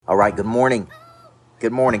right, good morning.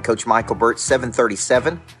 Good morning, Coach Michael Burt,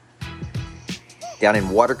 737, down in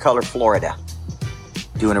Watercolor, Florida,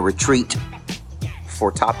 doing a retreat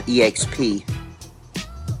for top EXP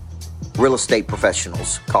real estate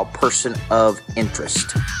professionals called Person of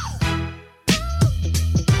Interest.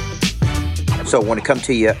 So I want to come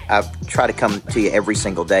to you. I try to come to you every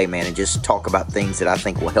single day, man, and just talk about things that I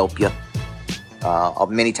think will help you.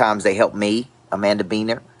 Many times they help me, Amanda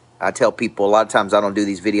Beener. I tell people a lot of times I don't do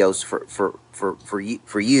these videos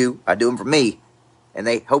for you. I do them for me, and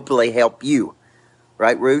they hopefully help you.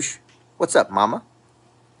 Right, Rouge? What's up, Mama?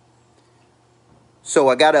 So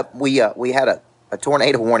I got up. We had a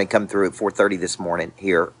tornado warning come through at 4:30 this morning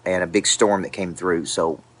here, and a big storm that came through.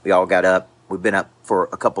 So we all got up. We've been up for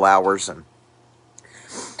a couple hours, and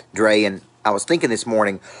Dre and I was thinking this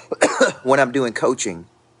morning when I'm doing coaching,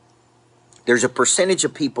 there's a percentage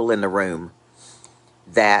of people in the room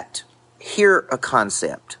that hear a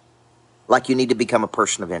concept like you need to become a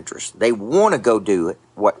person of interest. They want to go do it,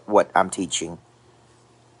 what I'm teaching,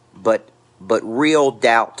 but real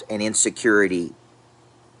doubt and insecurity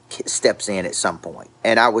steps in at some point.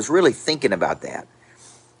 And I was really thinking about that,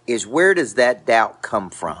 is where does that doubt come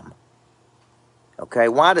from? Okay,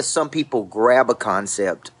 why do some people grab a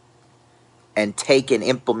concept and take and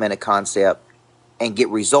implement a concept and get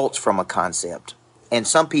results from a concept? And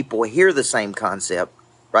some people hear the same concept,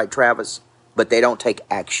 right, Travis, but they don't take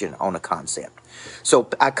action on a concept. So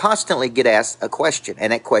I constantly get asked a question,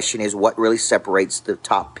 and that question is, what really separates the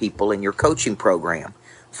top people in your coaching program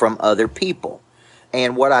from other people?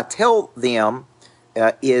 And what I tell them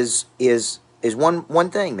is one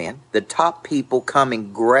thing, man. The top people come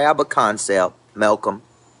and grab a concept, Malcolm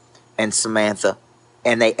and Samantha,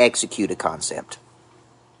 and they execute a concept.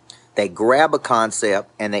 They grab a concept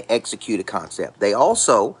and they execute a concept. They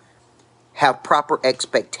also have proper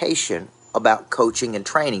expectation about coaching and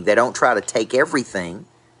training. They don't try to take everything.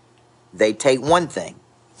 They take one thing.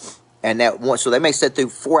 And that one, so they may sit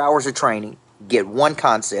through 4 hours of training, get one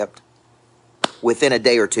concept. Within a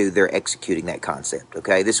day or two, they're executing that concept.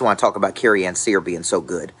 Okay, this is why I talk about Carrie Ann Sear being so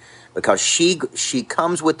good, because she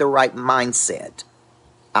comes with the right mindset.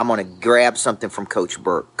 I'm going to grab something from Coach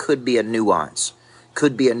Burt. Could be a nuance.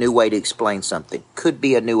 Could be a new way to explain something. Could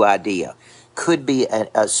be a new idea. Could be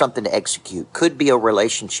something to execute. Could be a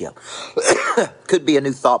relationship. Could be a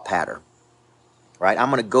new thought pattern. Right? I'm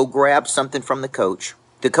going to go grab something from the coach.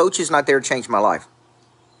 The coach is not there to change my life.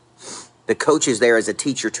 The coach is there as a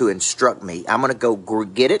teacher to instruct me. I'm going to go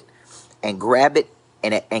get it and grab it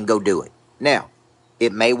and go do it. Now,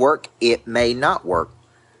 it may work. It may not work.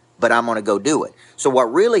 But I'm going to go do it. So what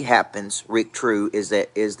really happens, Rick True, is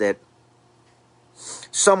that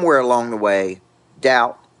somewhere along the way,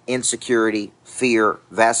 doubt, insecurity, fear,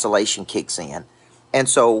 vacillation kicks in. And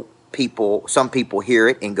so some people hear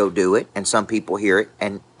it and go do it, and some people hear it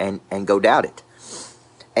and go doubt it.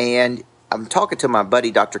 And I'm talking to my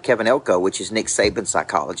buddy, Dr. Kevin Elko, which is Nick Saban's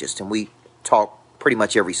psychologist, and we talk pretty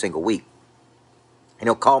much every single week. And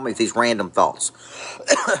he'll call me with these random thoughts.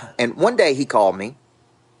 And one day he called me,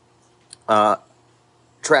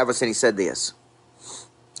 Travis, and he said this,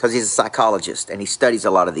 because he's a psychologist and he studies a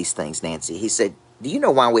lot of these things, Nancy. He said, do you know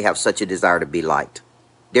why we have such a desire to be liked?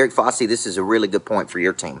 Derek Fossey, this is a really good point for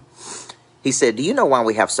your team. He said, do you know why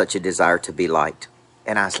we have such a desire to be liked?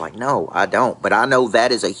 And I was like, no, I don't. But I know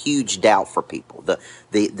that is a huge doubt for people,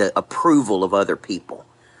 the approval of other people.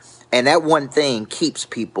 And that one thing keeps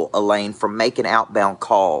people, Elaine, from making outbound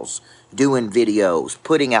calls, doing videos,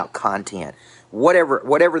 putting out content,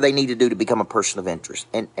 whatever they need to do to become a person of interest.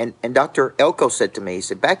 And Dr. Elko said to me, he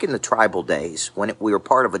said, back in the tribal days, when we were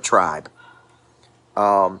part of a tribe,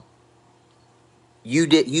 you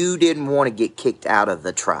didn't want to get kicked out of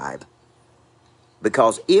the tribe.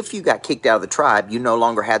 Because if you got kicked out of the tribe, you no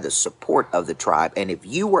longer had the support of the tribe. And if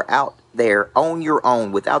you were out there on your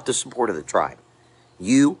own without the support of the tribe,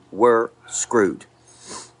 you were screwed.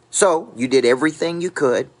 So you did everything you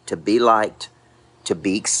could to be liked, to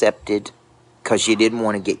be accepted, because you didn't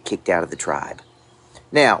want to get kicked out of the tribe.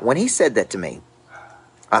 Now, when he said that to me,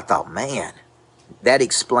 I thought, man, that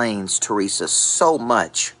explains, Teresa, so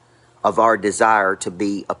much of our desire to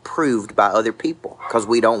be approved by other people, because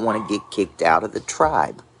we don't want to get kicked out of the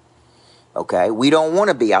tribe. Okay? We don't want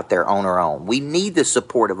to be out there on our own. We need the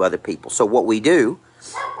support of other people. So what we do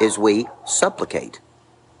is we supplicate,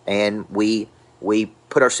 and we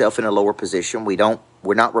put ourselves in a lower position.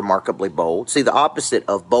 We're not remarkably bold. See, the opposite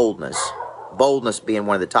of boldness being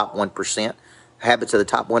one of the top 1%, habits of the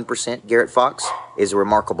top 1%, Garrett Fox, is a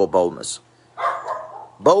remarkable boldness.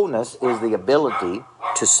 Boldness is the ability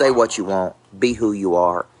to say what you want, be who you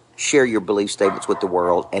are, share your belief statements with the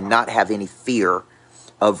world, and not have any fear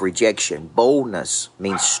of rejection. Boldness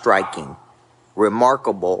means striking.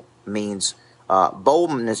 Remarkable means,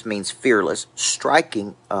 boldness means fearless.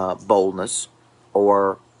 Striking boldness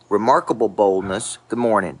or remarkable boldness, good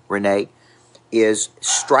morning, Renee, is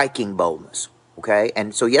striking boldness, okay?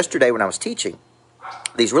 And so yesterday when I was teaching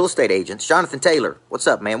these real estate agents, Jonathan Taylor, what's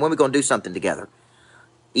up, man? When are we going to do something together?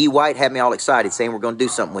 E. White had me all excited saying we're going to do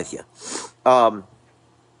something with you.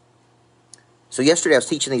 So yesterday I was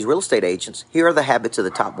teaching these real estate agents, here are the habits of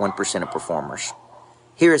the top 1% of performers.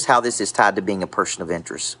 Here is how this is tied to being a person of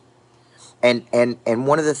interest. And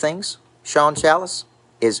one of the things, Sean Chalice,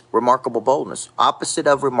 is remarkable boldness. Opposite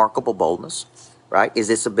of remarkable boldness, right, is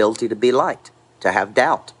this ability to be liked, to have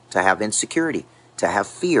doubt, to have insecurity, to have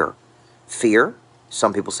fear. Fear,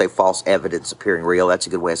 some people say false evidence appearing real. That's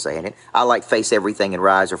a good way of saying it. I like face everything and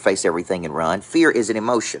rise or face everything and run. Fear is an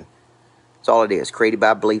emotion. That's all it is, created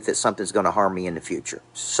by a belief that something's going to harm me in the future,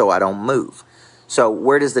 so I don't move. So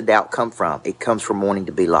where does the doubt come from? It comes from wanting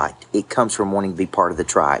to be liked. It comes from wanting to be part of the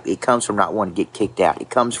tribe. It comes from not wanting to get kicked out.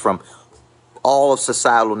 It comes from all of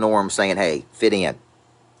societal norms saying, hey, fit in.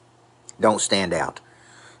 Don't stand out.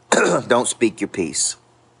 Don't speak your piece.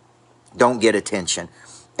 Don't get attention.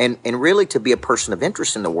 And really, to be a person of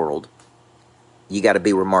interest in the world, you got to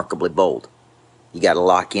be remarkably bold. You got to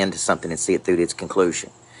lock into something and see it through to its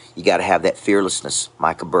conclusion. You got to have that fearlessness,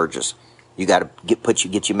 Micah Burgess. You got to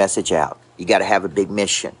get your message out. You got to have a big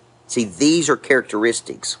mission. See, these are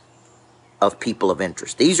characteristics of people of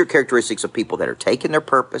interest. These are characteristics of people that are taking their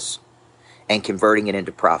purpose and converting it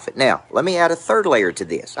into profit. Now, let me add a third layer to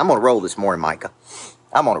this. I'm on a roll this morning, Micah.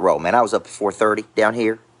 I'm on a roll, man. I was up at 4:30 down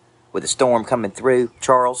here with a storm coming through,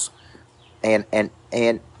 Charles. And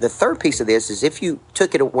the third piece of this is if you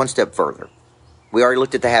took it one step further. We already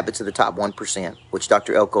looked at the habits of the top 1%, which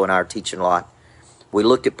Dr. Elko and I are teaching a lot. We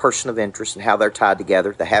looked at person of interest and how they're tied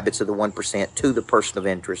together, the habits of the 1% to the person of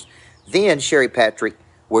interest. Then, Sherry Patrick,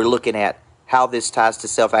 we're looking at how this ties to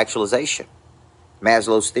self-actualization.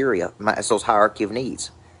 Maslow's theory, Maslow's hierarchy of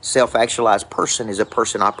needs. Self-actualized person is a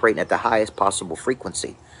person operating at the highest possible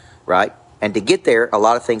frequency, right? And to get there, a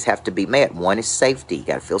lot of things have to be met. One is safety. You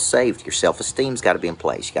got to feel safe. Your self-esteem's got to be in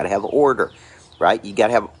place. You got to have order, right? You got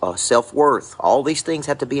to have self-worth. All these things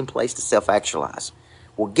have to be in place to self-actualize.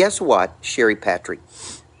 Well, guess what, Sherry Patrick?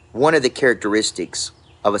 One of the characteristics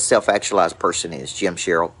of a self-actualized person is, Jim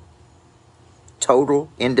Sherrill,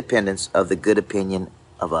 total independence of the good opinion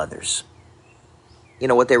of others. You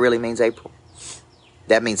know what that really means, April?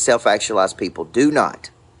 That means self-actualized people do not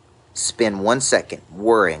spend 1 second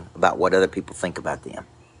worrying about what other people think about them.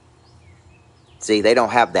 See, they don't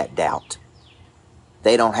have that doubt.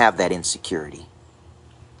 They don't have that insecurity.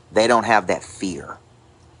 They don't have that fear.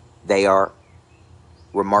 They are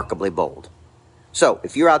remarkably bold. So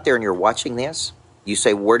if you're out there and you're watching this, you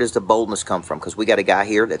say, where does the boldness come from? Because we got a guy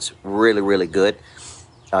here that's really, really good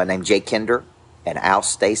named Jay Kinder and Al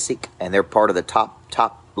Stasic, and they're part of the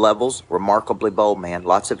top levels. Remarkably bold, man.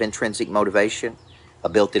 Lots of intrinsic motivation,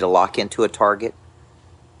 ability to lock into a target,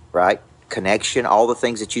 right? Connection, all the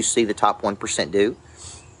things that you see the top 1% do.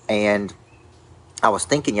 And I was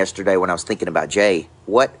thinking yesterday when I was thinking about Jay,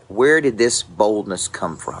 where did this boldness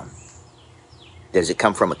come from? Does it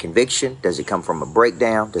come from a conviction? Does it come from a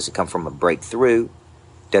breakdown? Does it come from a breakthrough?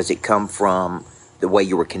 Does it come from the way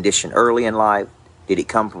you were conditioned early in life? Did it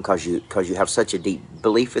come from because you have such a deep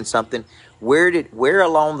belief in something? Where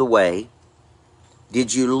along the way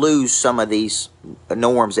did you lose some of these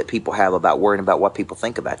norms that people have about worrying about what people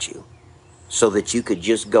think about you, so that you could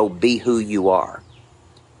just go be who you are?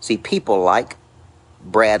 See, people like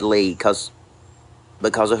Brad Lee because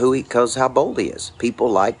of how bold he is.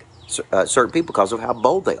 People like certain people because of how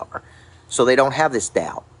bold they are. So they don't have this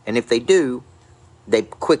doubt. And if they do, they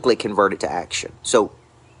quickly convert it to action. So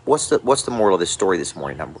what's the moral of this story this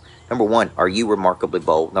morning? Number one, are you remarkably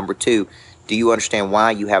bold? Number two, do you understand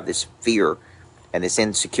why you have this fear and this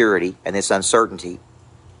insecurity and this uncertainty?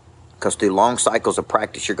 Because through long cycles of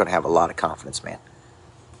practice, you're going to have a lot of confidence, man.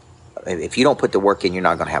 If you don't put the work in, you're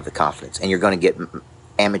not going to have the confidence. And you're going to get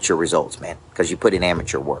amateur results, man, because you put in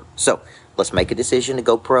amateur work. So let's make a decision to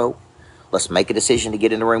go pro. Let's make a decision to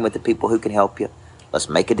get in the room with the people who can help you. Let's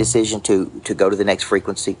make a decision to go to the next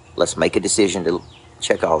frequency. Let's make a decision to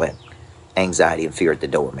check all that anxiety and fear at the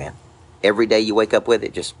door, man. Every day you wake up with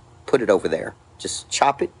it, just put it over there. Just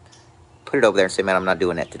chop it, put it over there and say, man, I'm not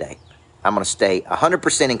doing that today. I'm going to stay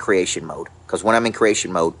 100% in creation mode, because when I'm in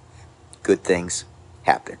creation mode, good things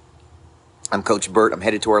happen. I'm Coach Burt. I'm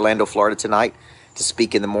headed to Orlando, Florida tonight to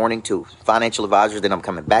speak in the morning to financial advisors. Then I'm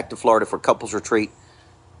coming back to Florida for couples retreat.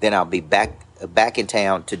 Then I'll be back in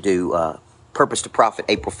town to do Purpose to Profit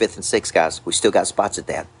April 5th and 6th, guys. We still got spots at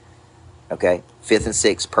that. Okay, 5th and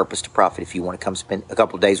 6th, Purpose to Profit, if you want to come spend a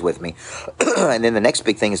couple of days with me. And then the next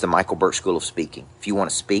big thing is the Michael Burt School of Speaking. If you want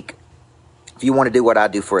to speak, if you want to do what I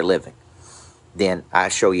do for a living, then I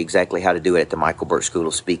show you exactly how to do it at the Michael Burt School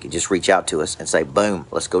of Speaking. Just reach out to us and say, boom,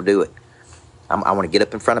 let's go do it. I want to get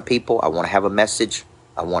up in front of people. I want to have a message.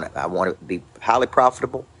 I want to be highly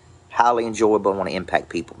profitable, highly enjoyable. I want to impact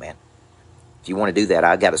people, man. If you want to do that,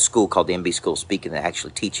 I got a school called the MB School of Speaking that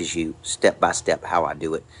actually teaches you step by step how I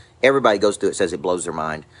do it. Everybody goes through it, says it blows their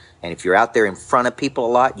mind. And if you're out there in front of people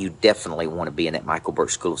a lot, you definitely want to be in that Michael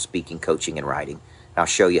Burt School of Speaking, Coaching, and Writing. And I'll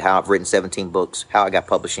show you how I've written 17 books, how I got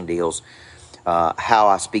publishing deals, how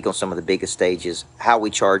I speak on some of the biggest stages, how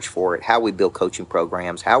we charge for it, how we build coaching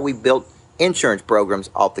programs, how we built insurance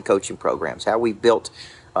programs off the coaching programs, how we built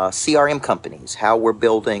CRM companies, how we're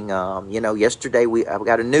building, yesterday I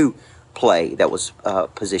got a new play that was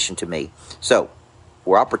positioned to me. So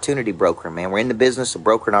we're opportunity brokering, man. We're in the business of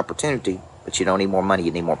brokering opportunity, but you don't need more money.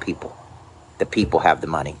 You need more people. The people have the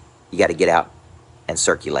money. You got to get out and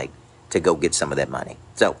circulate to go get some of that money.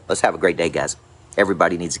 So let's have a great day, guys.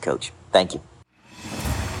 Everybody needs a coach. Thank you.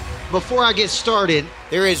 Before I get started,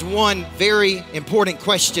 there is one very important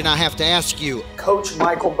question I have to ask you. Coach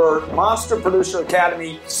Michael Burt, Monster Producer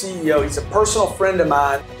Academy CEO. He's a personal friend of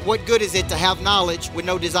mine. What good is it to have knowledge with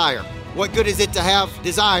no desire? What good is it to have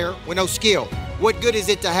desire with no skill? What good is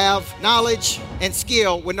it to have knowledge and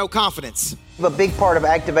skill with no confidence? A big part of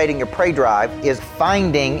activating your prey drive is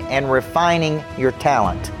finding and refining your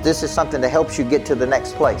talent. This is something that helps you get to the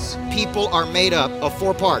next place. People are made up of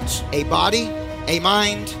 4 parts: a body, a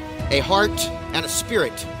mind, a heart, and a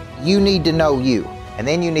spirit. You need to know you, and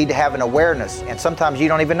then you need to have an awareness, and sometimes you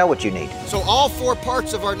don't even know what you need. So all 4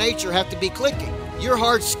 parts of our nature have to be clicking. Your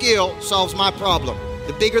hard skill solves my problem.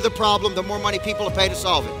 The bigger the problem, the more money people will pay to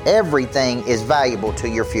solve it. Everything is valuable to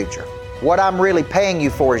your future. What I'm really paying you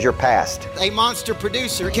for is your past. A monster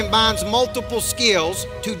producer combines multiple skills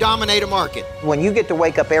to dominate a market. When you get to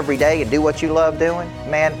wake up every day and do what you love doing,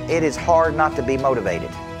 man, it is hard not to be motivated.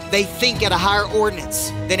 They think at a higher ordinance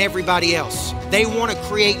than everybody else. They want to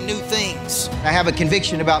create new things. I have a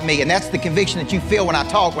conviction about me, and that's the conviction that you feel when I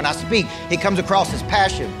talk, when I speak. It comes across as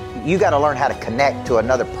passion. You got to learn how to connect to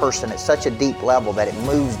another person at such a deep level that it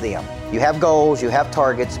moves them. You have goals, you have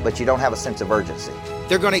targets, but you don't have a sense of urgency.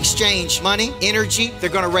 They're going to exchange money, energy.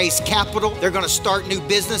 They're going to raise capital. They're going to start new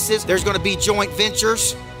businesses. There's going to be joint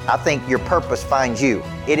ventures. I think your purpose finds you.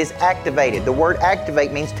 It is activated. The word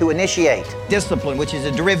activate means to initiate. Discipline, which is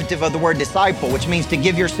a derivative of the word disciple, which means to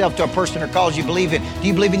give yourself to a person or cause you believe in. Do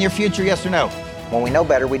you believe in your future, yes or no? When we know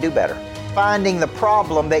better, we do better. Finding the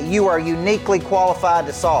problem that you are uniquely qualified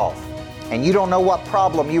to solve, and you don't know what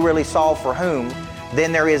problem you really solve for whom,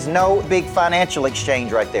 then there is no big financial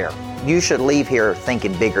exchange right there. You should leave here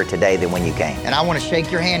thinking bigger today than when you came. And I want to shake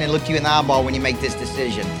your hand and look you in the eyeball when you make this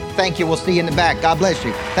decision. Thank you. We'll see you in the back. God bless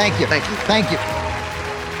you. Thank you. Thank you. Thank you.